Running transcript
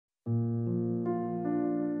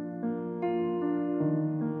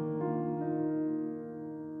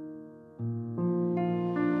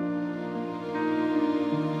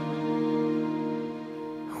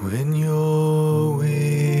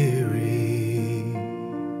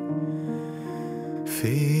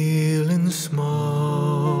feeling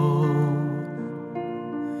small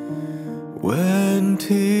when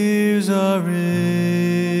tears are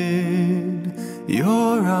in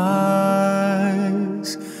your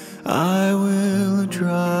eyes. I will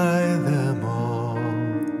dry them all.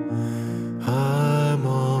 I'm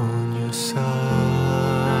on your side.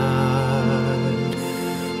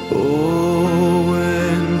 Oh,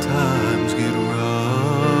 when times get rough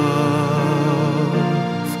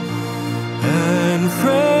and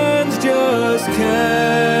friends just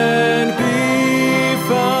can't be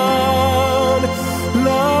found,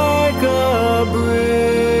 like a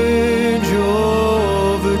bridge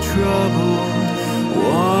over troubled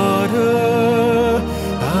water,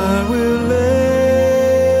 I will lay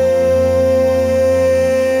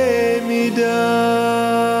me down.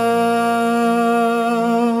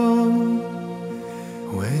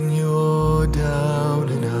 When you're down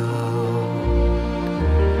and out,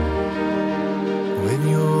 when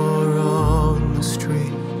you're on the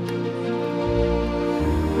street,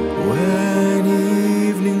 when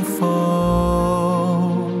evening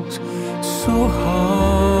falls so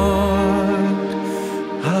hard,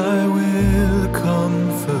 I will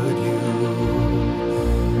comfort you.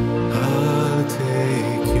 I'll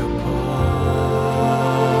take your part.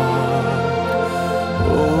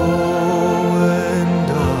 Oh, when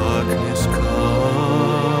darkness comes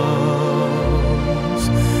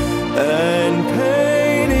and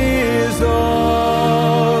pain is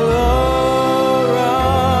all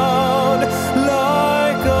around,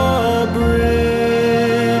 like a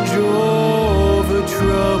bridge over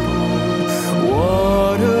troubled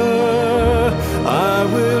water, I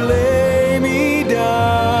will lay me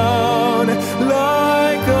down,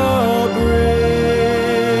 like a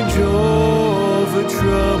bridge over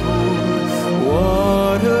troubled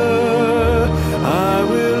water, I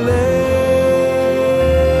will lay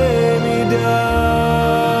me down.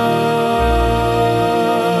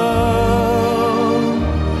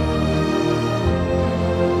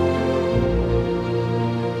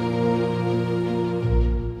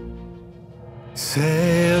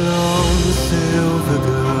 Sail on, silver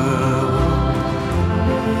girl,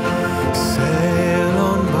 sail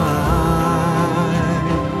on by.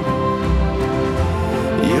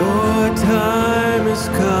 Your time has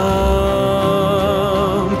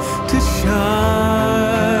come to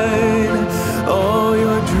shine. All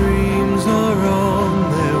your dreams are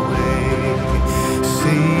on their way.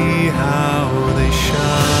 See how they shine.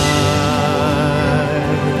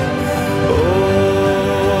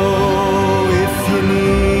 Oh, if you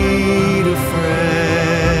need a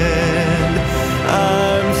friend,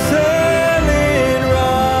 I'm sailing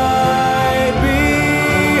right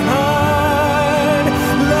behind,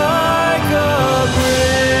 like a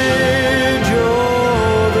bridge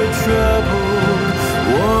over troubled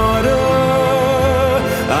water.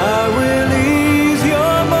 I will ease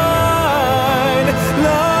your mind,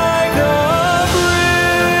 like a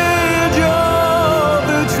bridge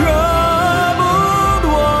over troubled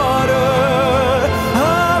water. I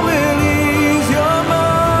will ease your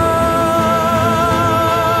mind,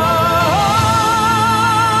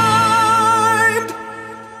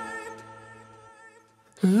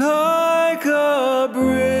 like a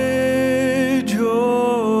bridge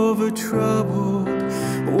over troubled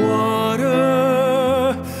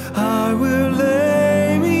water. I will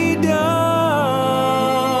lay me down.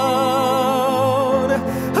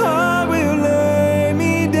 I will lay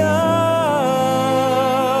me down.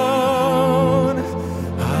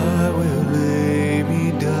 I will lay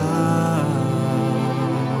me down.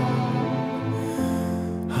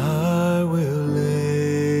 I will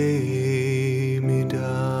lay me down.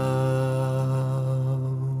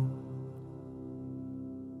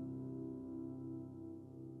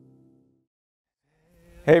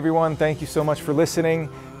 Hey everyone, thank you so much for listening.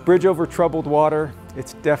 Bridge Over Troubled Water,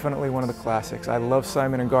 it's definitely one of the classics. I love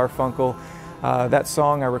Simon and Garfunkel. That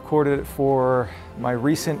song, I recorded it for my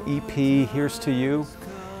recent EP, Here's to You.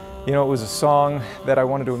 You know, it was a song that I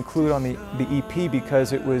wanted to include on the EP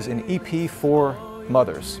because it was an EP for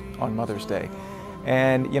mothers on Mother's Day.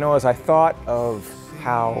 And you know, as I thought of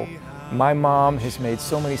how my mom has made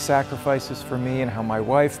so many sacrifices for me and how my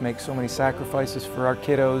wife makes so many sacrifices for our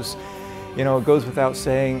kiddos, you know, it goes without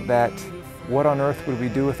saying that what on earth would we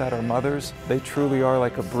do without our mothers? They truly are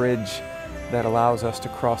like a bridge that allows us to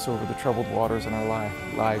cross over the troubled waters in our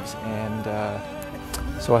lives. And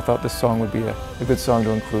so I thought this song would be a good song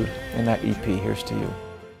to include in that EP, Here's to You.